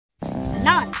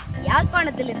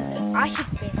யாழ்ப்பாணத்திலிருந்து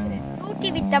ஆஷிக் பேசுகிறேன்.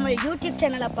 TV Tamil YouTube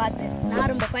சேனலை பார்த்து நான்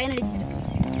ரொம்ப பயனடைந்திருக்கேன்.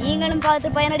 நீங்களும் பார்த்து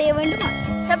பயனடைய வேண்டுமா?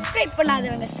 சப்ஸ்கிரைப்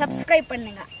பண்ணாதவங்க சப்ஸ்கிரைப்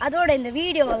பண்ணுங்க. அதோட இந்த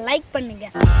வீடியோவை லைக் பண்ணுங்க.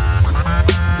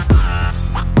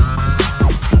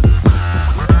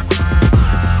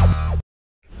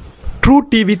 ட்ரூ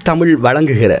டிவி தமிழ்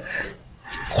வழங்குகிற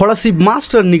கொலசி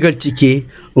மாஸ்டர் நிகழ்ச்சிக்கு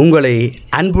உங்களை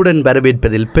அன்புடன்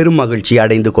வரவேற்பதில் பெரும் மகிழ்ச்சி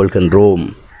அடைந்து கொள்கின்றோம்.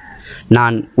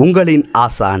 நான் உங்களின்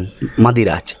ஆசான்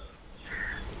மதிராஜ்.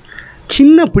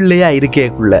 சின்ன பிள்ளையாக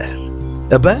இருக்கேக்குள்ள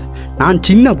நான்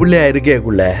சின்ன பிள்ளையாக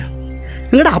இருக்கேக்குள்ள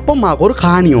எங்களோட அப்பா அம்மாவுக்கு ஒரு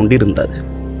காணி ஒன்று இருந்தது.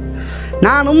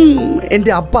 நானும் என்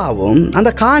அப்பாவும் அந்த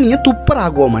காணியை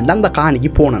துப்பராகுவோம்ட்டு அந்த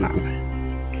காணிக்கு போனேன். நாங்கள்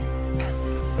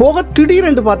போக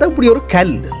திடீரென்று பார்த்தா இப்படி ஒரு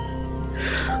கல்.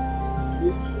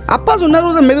 அப்பா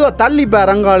சொன்னார், மெதுவாக தள்ளி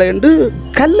பாருங்காலேண்டு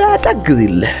கல்லாக டக்குது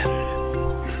இல்லை.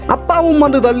 அப்பாவும்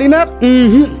வந்து தள்ளினார்.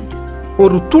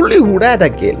 ஒரு துளி கூட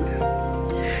டக்கே.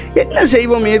 என்ன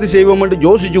செய்வோம் ஏது செய்வோம் என்று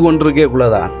யோசிச்சு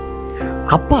கொண்டிருக்கேக்குள்ளதான்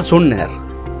அப்பா சொன்னார்,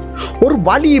 ஒரு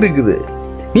வழி இருக்குது,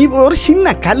 நீ ஒரு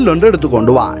சின்ன கல் ஒன்று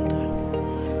எடுத்துக்கொண்டு வா.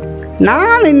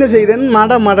 நான் என்ன செய்தேன்,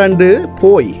 மடண்டு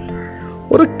போய்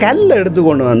ஒரு கல்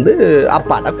எடுத்துக்கொண்டு வந்து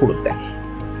அப்பாட்ட கொடுத்தேன்.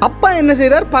 அப்பா என்ன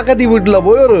செய்தார், பக்கத்து வீட்டில்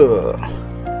போய் ஒரு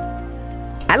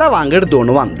அலை வாங்க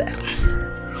எடுத்துக்கொண்டு வந்தார்.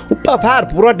 உப்பா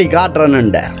பார் புரட்டி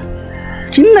காட்டுறேன்னுண்டார்.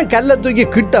 சின்ன கல்லை தூக்கி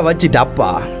கிட்ட வச்சுட்டு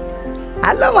அப்பா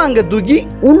அலை வாங்க தூக்கி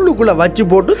உள்ளுக்குள்ளே வச்சு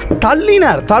போட்டு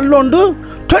தள்ளினார். தள்ளோண்டு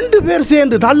 2 பேர்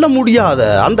சேர்ந்து தள்ள முடியாத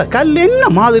அந்த கல் என்ன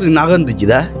மாதிரி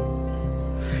நகர்ந்துச்சுத.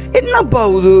 என்னப்பா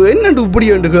இது என்னண்டு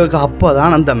இப்படி என்று கேட்க அப்பா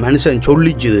தான் அந்த மனுஷன்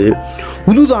சொல்லிச்சுது,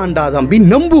 உதுதாண்டா தம்பி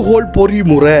நம்புகோல்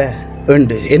பொறிமுறை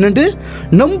என்று. என்னண்டு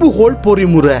நம்புகோல்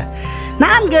பொறிமுறை.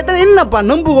 நான் கேட்டேன், என்னப்பா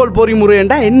நம்புகோல்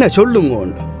பொறிமுறைண்டா என்ன சொல்லுங்க.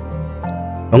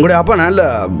 உங்களுடைய அப்பா நல்ல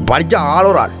படித்த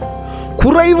ஆளோராள்.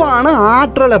 குறைவான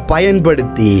ஆற்றலை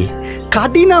பயன்படுத்தி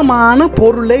கடினமான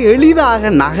பொருளை எளிதாக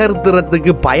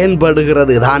நகர்த்துறதுக்கு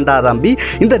பயன்படுகிறது தாண்டா தம்பி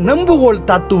இந்த நம்புகோல்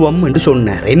தத்துவம் என்று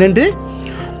சொன்னார். என்னென்று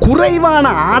குறைவான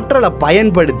ஆற்றலை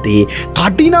பயன்படுத்தி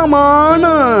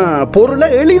கடினமான பொருளை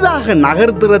எளிதாக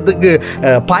நகர்த்துறதுக்கு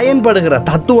பயன்படுகிற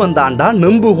தத்துவம் தாண்டா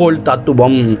நம்புகோல்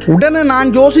தத்துவம். உடனே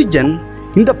நான் யோசிச்சேன்,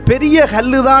 இந்த பெரிய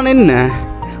கல்லு தான் என்ன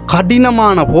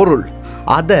கடினமான பொருள்,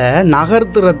 அதை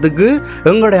நகர்த்துறதுக்கு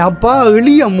எங்களுடைய அப்பா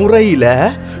எளிய முறையில்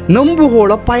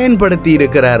நம்புகோலை பயன்படுத்தி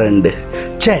இருக்கிறாருண்டு.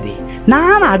 சரி,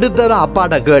 நான் அடுத்ததாக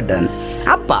அப்பாட்ட கேட்டேன்,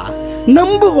 அப்பா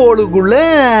நம்புகோளுக்குள்ள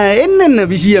என்னென்ன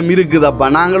விஷயம் இருக்குதப்பா,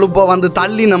 நாங்கள் இப்போ வந்து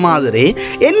தள்ளின மாதிரி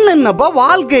என்னென்னப்பா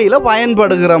வாழ்க்கையில்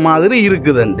பயன்படுகிற மாதிரி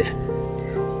இருக்குதுண்டு.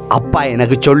 அப்பா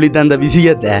எனக்கு சொல்லி தந்த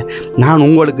விஷயத்தை நான்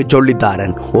உங்களுக்கு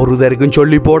சொல்லித்தாரேன், ஒருத்தருக்கும்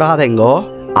சொல்லி போடாதேங்கோ.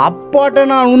 அப்பாட்ட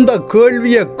நான் இந்த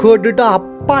கேள்வியை கேட்டுட்டு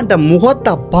அப்பாண்ட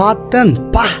முகத்தை பார்த்தேன்.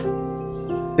 பா,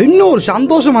 இன்னொரு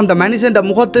சந்தோஷம் அந்த மனுஷன்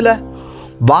முகத்தில்.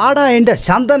 வாடா என்ற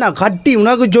சந்தனை கட்டி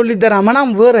உனக்கு சொல்லித்தராம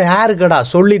நான் வேறு யாருக்கடா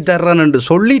சொல்லித்தர்றேன்னு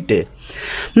சொல்லிட்டு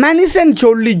மனுஷன்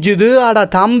சொல்லிச்சுது, அடா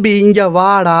தம்பி இங்கே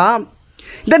வாடா,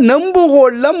 இந்த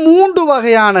நம்புகோலில் 3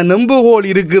 வகையான நம்புகோல்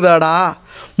இருக்குதாடா.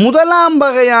 முதலாம்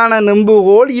வகையான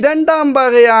நம்புகோல், 2ஆம்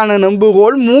வகையான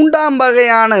நம்புகோல், 3ஆம்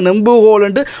வகையான நம்புகோல்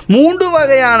என்று 3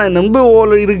 வகையான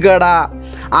நம்புகோல் இருக்கடா.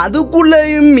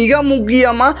 அதுக்குள்ளேயும் மிக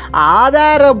முக்கியமாக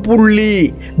ஆதார புள்ளி,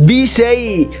 விசை,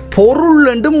 பொருள்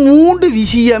என்று 3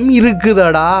 விஷயம்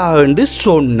இருக்குதடா என்று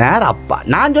சொன்னார் அப்பா.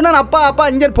 நான் சொன்னேன், அப்பா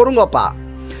இங்கே பொறுங்கப்பா,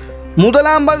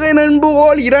 முதலாம் வகை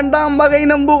நம்புகோல், 2ஆம் வகை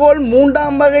நம்புகோல்,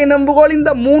 3ஆம் வகை நம்புகோல்,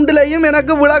 இந்த 3லையும்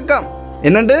எனக்கு விளக்கம்.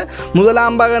 என்னண்டு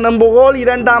முதலாம் வகை நம்புகோல்,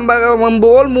 2ஆம் வகை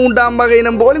நம்புகோல், 3ஆம் வகை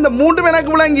நம்புகோல், இந்த 3ம்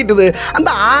எனக்கு விளங்கிட்டுது.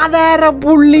 அந்த ஆதார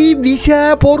புள்ளி, விஷ,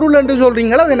 பொருள் என்று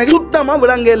சொல்கிறீங்களா, அது எனக்கு சுத்தமாக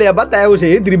விளங்கலையாப்பா, தயவு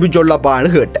செய்து திருப்பி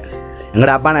சொல்லப்பான்னு கேட்டேன்.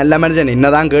 எங்கடா அப்பா நல்ல மனுஷன்,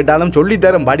 என்னதான் கேட்டாலும்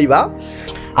சொல்லித்தரும் படிவா.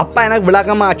 அப்பா எனக்கு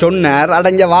விளக்கமாக சொன்னார்,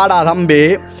 அடைஞ்ச வாடா தம்பி,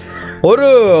 ஒரு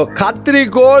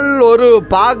கத்திரிக்கோல், ஒரு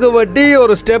பாகுவட்டி,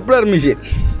 ஒரு ஸ்டெப்லர் மிஷின்,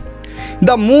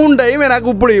 இந்த 3ஐயும் எனக்கு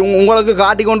இப்படி உங்களுக்கு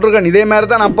காட்டி கொண்டிருக்கேன். இதே மாதிரி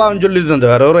தான் அப்பாவும் சொல்லி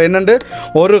தந்தார். ஒரு என்னென்று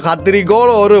ஒரு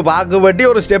கத்திரிக்கோல், ஒரு பாக்குவட்டி,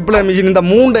 ஒரு ஸ்டெப்லர் மிஷின், இந்த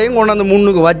 3ஐயும் கொண்டு வந்து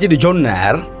முன்னுக்கு வச்சுட்டு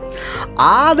சொன்னார்,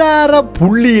 ஆதார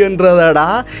புள்ளி என்றதடா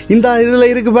இந்த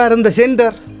இதில் இருக்கு பாரு, இந்த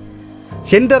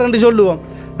சென்டர் என்று சொல்லுவோம்,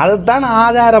 அதைத்தான்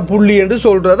ஆதார புள்ளி என்று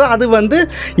சொல்கிறது. அது வந்து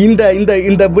இந்த இந்த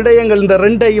இந்த விடயங்கள் இந்த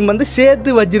 2ஐயும் வந்து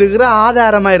சேர்த்து வச்சிருக்கிற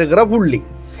ஆதாரமாக இருக்கிற புள்ளி.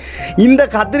 இந்த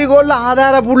கத்திரிக்கோளில்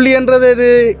ஆதார புள்ளி என்றது எது,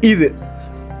 இது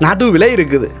நடுவில்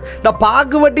இருக்குது. இந்த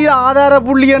பாக்குவட்டியில் ஆதார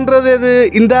புள்ளி என்றது எது,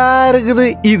 இந்த இருக்குது,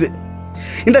 இது.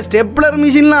 இந்த ஸ்டெப்லர்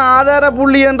மிஷினில் ஆதார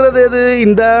புள்ளி என்றது எது,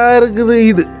 இந்த இருக்குது,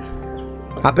 இது.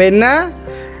 அப்போ என்ன,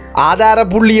 ஆதார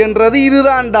புள்ளி என்றது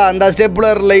இதுதான்டா. இந்த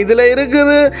ஸ்டெப்லரில் இதில்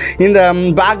இருக்குது, இந்த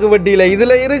பாக்குவட்டியில்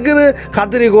இதில் இருக்குது,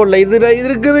 கத்திரிக்கோளில் இதில்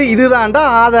இருக்குது, இதுதான்டா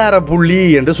ஆதார புள்ளி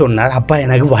என்று சொன்னார். அப்பா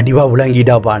எனக்கு வடிவாக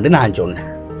விளங்கிட்டாப்பான்னு நான் சொன்னேன்.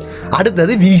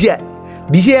 அடுத்தது விஷயம்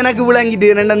எனக்கு விளங்கிட்டு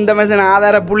இந்த மனுஷன்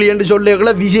ஆதார புள்ளி என்று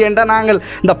சொல்லிக்குள்ள விஷயம்டா நாங்கள்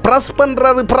இந்த ப்ரெஸ்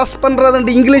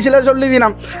பண்ணுறதுன்ட்டு இங்கிலீஷில்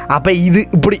சொல்லுவீனாம். அப்போ இது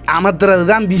இப்படி அமர்த்துறது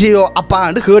தான் விஷயம்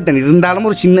அப்பான்ட்டு கேட்டேன். இருந்தாலும்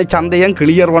ஒரு சின்ன சந்தையம்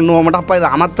கிளியர் பண்ணுவோம்டா. அப்போ இது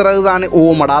அமர்த்துறது தானே.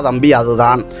 ஓமடா தம்பி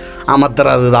அதுதான்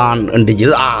அமர்த்துறது தான் இருந்துச்சு.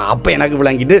 அப்போ எனக்கு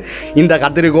விளங்கிட்டு இந்த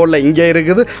கத்திரிக்கோளில் இங்கே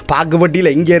இருக்குது,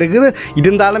 பாக்குப்பட்டியில் இங்கே இருக்குது.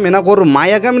 இருந்தாலும் எனக்கு ஒரு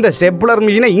மயக்கம், இந்த ஸ்டெப்லர்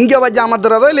மிஷினை இங்கே வச்சு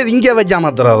அமர்த்துறதோ இல்லை இங்கே வச்சு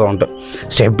அமர்த்துறதோன்ட்டு.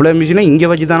 ஸ்டெப்லர் மிஷினை இங்கே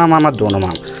வச்சு தானே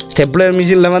அமர்த்தணுமா. ஸ்டெப்லர்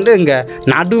மிஷினில் வந்து இங்கே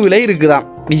நடுவில் இருக்குதான்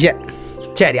விஷயம்.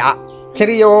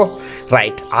 சரியோ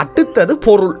ரைட். அடுத்தது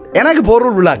பொருள். எனக்கு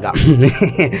பொருள் விளக்கம்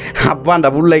அப்பா அந்த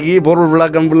பிள்ளைக்கு பொருள்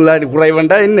விளக்கம் பிள்ளை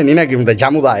குறைவண்டா என்ன நினைக்கும் இந்த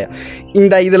சமுதாயம்.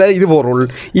 இந்த இதில் இது பொருள்,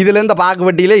 இதில் இந்த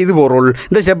பாக்குவட்டியில் இது பொருள்,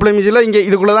 இந்த ஸ்டெப்லர் மிஷினில் இங்கே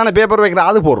இதுக்குள்ளே தானே பேப்பர் வைக்கிற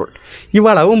அது பொருள்.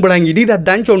 இவ்வளவும் விளங்கிட்டு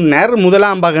இதைத்தான் சொன்னார்.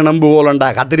 முதலாம் பாக நம்பு கோலண்டா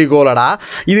கத்திரிக்கோலடா.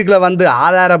 இதுக்குள்ள வந்து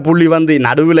ஆதார புள்ளி வந்து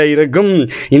நடுவில் இருக்கும்,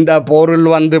 இந்த பொருள்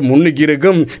வந்து முன்னுக்கு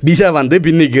இருக்கும், விஷ வந்து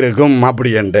பின்னுக்கு இருக்கும்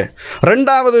அப்படின்ட்டு.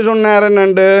 ரெண்டாவது சொன்னார்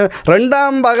என்னண்டு,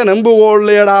 ரெண்டாம் பாக நம்பு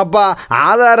கோல்லையடாப்பா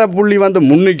ஆதார புள்ளி வந்து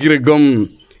முன்னுக்கு இருக்கும்.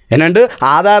 என்னண்டு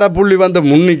ஆதார புள்ளி வந்து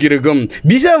முன்னுக்கு இருக்கும்,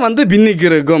 விஷ வந்து பின்னுக்கு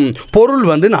இருக்கும், பொருள்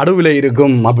வந்து நடுவில்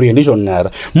இருக்கும் அப்படின்னு சொன்னார்.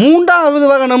 மூன்றாவது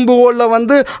வகை நம்புகோளில்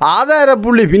வந்து ஆதார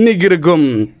புள்ளி பின்னுக்கு இருக்கும்,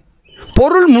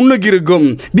 பொருள் முன்னுக்கு இருக்கும்,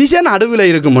 விஷ நடுவில்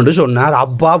இருக்கும் என்று சொன்னார்.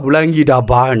 அப்பா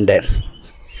விளங்கிட்டாப்பாண்டேன்.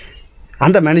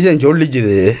 அந்த மனுஷன்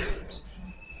சொல்லிச்சுது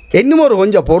இன்னும் ஒரு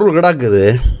கொஞ்சம் பொருள் கிடக்குது,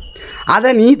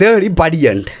 அதை நீ தேடி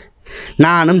படியன்ட்டு.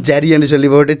 நானும் சரி என்று சொல்லி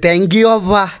போட்டு தேங்க்யூ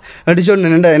அப்பா அப்படி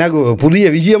சொன்னேன். எனக்கு புதிய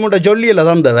விஷயமுட்ட சொல்லியல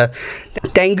தந்தவர்.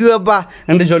 தேங்க்யூ அப்பா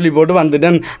என்று சொல்லி போட்டு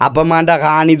வந்துட்டேன். அப்பமாண்டா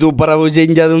காணி துப்புரவு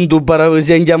செஞ்சதும் துப்புரவு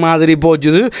செஞ்ச மாதிரி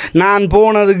போச்சுது. நான்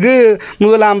போனதுக்கு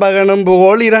முதலாம் பாக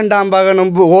நம்புகோள், இரண்டாம் பாக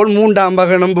நம்புகோள், மூன்றாம்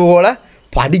பாக நம்புகோளை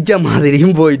படித்த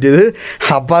மாதிரியும் போயிட்டுது.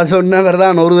 அப்பா சொன்னவர்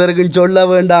தான் ஒருத்தருக்கும் சொல்ல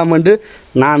வேண்டாமன்ட்டு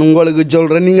நான் உங்களுக்கு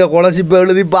சொல்கிறேன், நீங்கள் கொலசிப்பு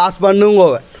எழுதி பாஸ்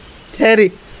பண்ணுங்க. சரி.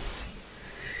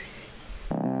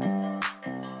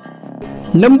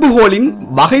 நம்புகோலின்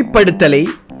வகைப்படுத்தலை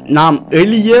நாம்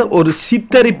எளிய ஒரு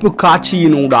சித்தரிப்பு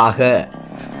காட்சியினூடாக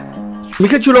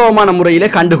மிகச் சுலபமான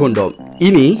முறையில் கண்டுகொண்டோம்.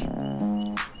 இனி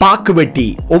பாக்குவெட்டி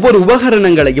ஒவ்வொரு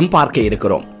உபகரணங்களையும் பார்க்க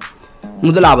இருக்கிறோம்.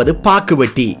 முதலாவது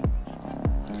பாக்குவெட்டி,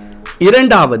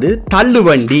 இரண்டாவது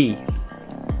தள்ளுவண்டி,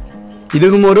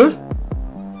 இதுவும் ஒரு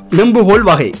நம்புகோல்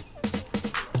வகை.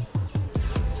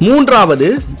 மூன்றாவது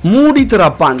மூடி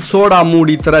திறப்பான், சோடா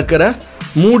மூடி திறக்கிற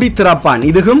மூடி திறப்பான்,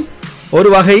 இதுவும் ஒரு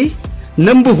வகை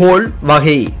நம்புகோல்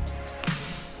வகை.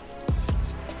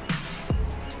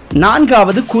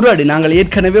 நான்காவது குறடு, நாங்கள்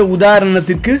ஏற்கனவே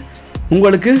உதாரணத்திற்கு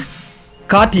உங்களுக்கு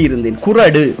காட்டியிருந்தேன்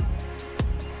குறடு.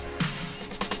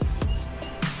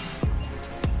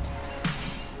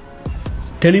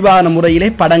 தெளிவான முறையிலே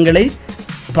படங்களை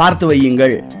பார்த்து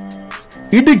வையுங்கள்.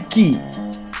 இடுக்கி,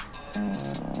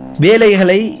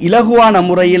 வேலைகளை இலகுவான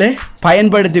முறையில்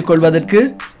பயன்படுத்திக் கொள்வதற்கு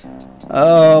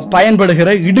பயன்படுகிற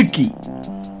இடுக்கி.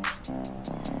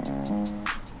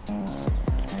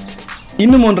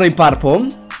 இன்னும் ஒன்றை பார்ப்போம்,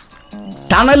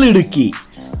 தணல் இடுக்கி.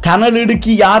 தணல்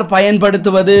இடுக்கி யார்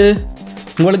பயன்படுத்துவது?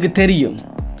 உங்களுக்கு தெரியும்,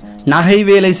 நகை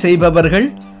வேலை செய்பவர்கள்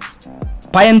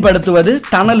பயன்படுத்துவது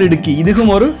தணல் இடுக்கி.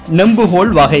 இதுவும் ஒரு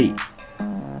நெம்புகோல் வகை.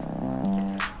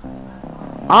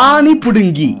 ஆணி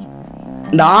பிடுங்கி,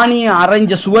 இந்த ஆணியை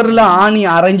அரைஞ்ச சுவரில் ஆணி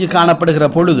அரைஞ்சு காணப்படுகிற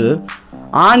பொழுது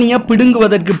ஆணியை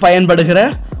பிடுங்குவதற்கு பயன்படுகிற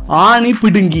ஆணி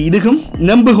பிடுங்கி, இதுவும்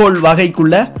நெம்புகோல்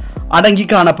வகைக்குள்ள அடங்கி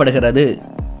காணப்படுகிறது.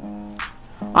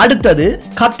 அடுத்தது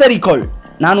கத்தரிக்கோள்.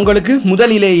 நான் உங்களுக்கு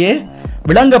முதலிலேயே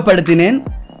விளங்கப்படுத்தினேன்.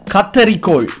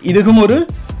 கத்தரிக்கோள் இதுவும் ஒரு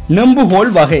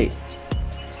நெம்புகோல் வகை.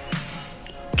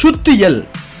 சுத்தியல்,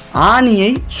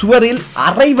 ஆணியை சுவரில்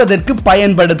அரைவதற்கு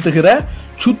பயன்படுத்துகிற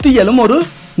சுத்தியலும் ஒரு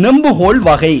நெம்புகோல்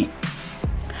வகை.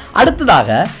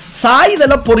 அடுத்ததாக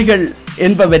சாய்தள பொறிகள்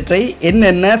என்பவற்றை,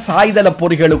 என்னென்ன சாய்தள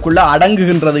பொறிகளுக்குள்ள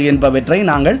அடங்குகின்றது என்பவற்றை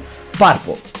நாங்கள்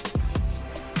பார்ப்போம்.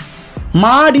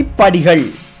 மாடிப்படிகள்,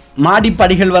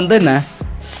 மாடிப்படிகள் வந்து என்ன,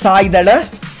 சாய்தள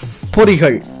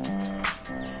பொறிகள்.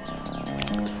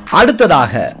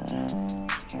 அடுத்ததாக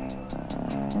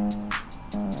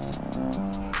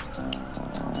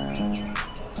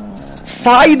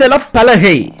சாய்தள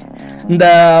பலகை, இந்த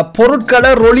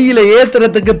பொருட்களை ரொளியில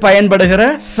ஏத்துறதுக்கு பயன்படுகிற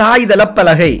சாய்தள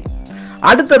பலகை.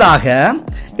 அடுத்ததாக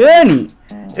ஏணி,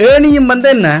 ஏணியும் வந்து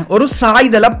என்ன, ஒரு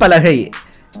சாய்தள பலகை.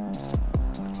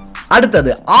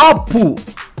 அடுத்தது ஆப்பு,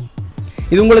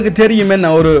 இது உங்களுக்கு தெரியும்,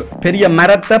 என்ன, ஒரு பெரிய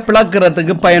மரத்தை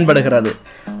பிளக்கிறதுக்கு பயன்படுகிறது.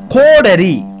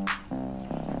 கோடரி,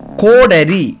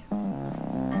 கோடரி.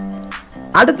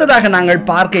 அடுத்ததாக நாங்கள்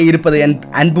பார்க்க இருப்பது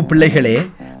அன்பு பிள்ளைகளே,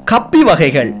 கப்பி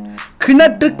வகைகள்.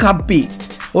 கிணற்று கப்பி,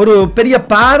 ஒரு பெரிய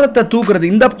பாரத்தை தூக்குறது.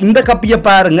 இந்த கப்பியை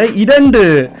பாருங்க, 2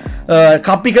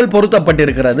 கப்பிகள்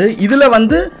பொருத்தப்பட்டிருக்கிறது. இதுல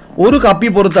வந்து ஒரு கப்பி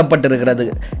பொருத்தப்பட்டிருக்கிறது.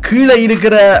 கீழே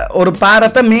இருக்கிற ஒரு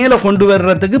பாரத்தை மேலே கொண்டு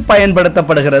வர்றதுக்கு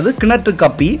பயன்படுத்தப்படுகிறது கிணற்று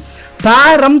கப்பி.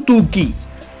 பாரம் தூக்கி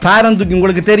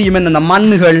உங்களுக்கு தெரியும் இந்த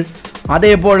மண்ணுகள்,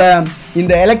 அதே போல்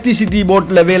இந்த எலக்ட்ரிசிட்டி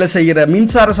போர்ட்டில் வேலை செய்கிற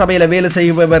மின்சார சபையில் வேலை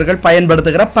செய்பவர்கள்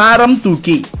பயன்படுத்துகிற பாரம்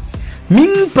தூக்கி.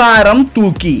 மின்பாரம்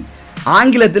தூக்கி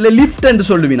ஆங்கிலத்தில் லிஃப்ட் என்று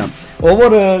சொல்லுவினோம்.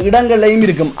 ஒவ்வொரு இடங்கள்லையும்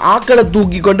இருக்கும். ஆக்களை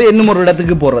தூக்கி கொண்டு இன்னும் ஒரு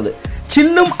இடத்துக்கு போகிறது.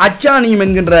 சில்லும் அச்சாணியும்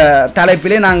என்கின்ற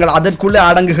தலைப்பிலே நாங்கள் அதற்குள்ளே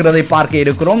அடங்குகிறதை பார்க்க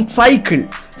இருக்கிறோம். சைக்கிள்,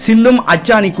 சில்லும்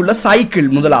அச்சாணிக்குள்ள சைக்கிள்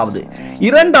முதலாவது.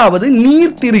 இரண்டாவது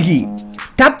நீர்த்திருகி,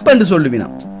 டப் என்று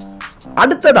சொல்லுவினோம்.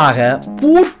 அடுத்ததாக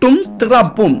பூட்டும்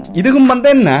திறப்பும், இதுக்கும்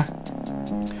என்ன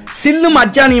சில்லும்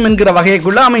அச்சாணியும் என்கிற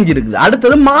வகைக்குள்ள அமைஞ்சிருக்குது.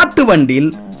 அடுத்தது மாட்டு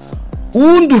வண்டியில்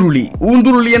ஊந்துருளி.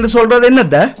 ஊந்துருளி என்று சொல்றது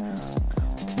என்னத?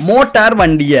 மோட்டார்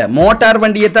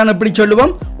வண்டியை தான் எப்படி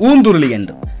சொல்லுவோம்? ஊந்துருளி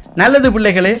என்று. நல்லது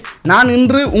பிள்ளைகளே, நான்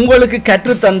இன்று உங்களுக்கு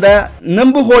கற்றுத்தந்த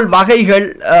நெம்புகோல் வகைகள்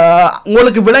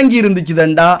உங்களுக்கு விளங்கி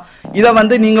இருந்துச்சுதண்டா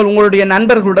இதை நீங்கள் உங்களுடைய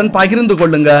நண்பர்களுடன் பகிர்ந்து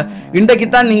கொள்ளுங்க. இன்றைக்கு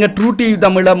தான் நீங்கள் ட்ரூ டிவி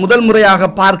தமிழை முதல் முறையாக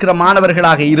பார்க்கிற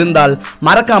மாணவர்களாக இருந்தால்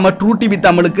மறக்காம ட்ரூ டிவி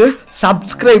தமிழுக்கு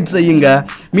சப்ஸ்கிரைப் செய்யுங்க.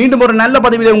 மீண்டும் ஒரு நல்ல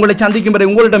பதவியில் உங்களை சந்திக்கும்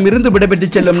வரை உங்களிடம் இருந்து விடைபெற்று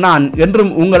செல்லும் நான்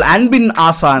என்றும் உங்கள் அன்பின்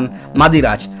ஆசான்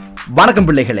மதிராஜ். வணக்கம்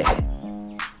பிள்ளைகளே.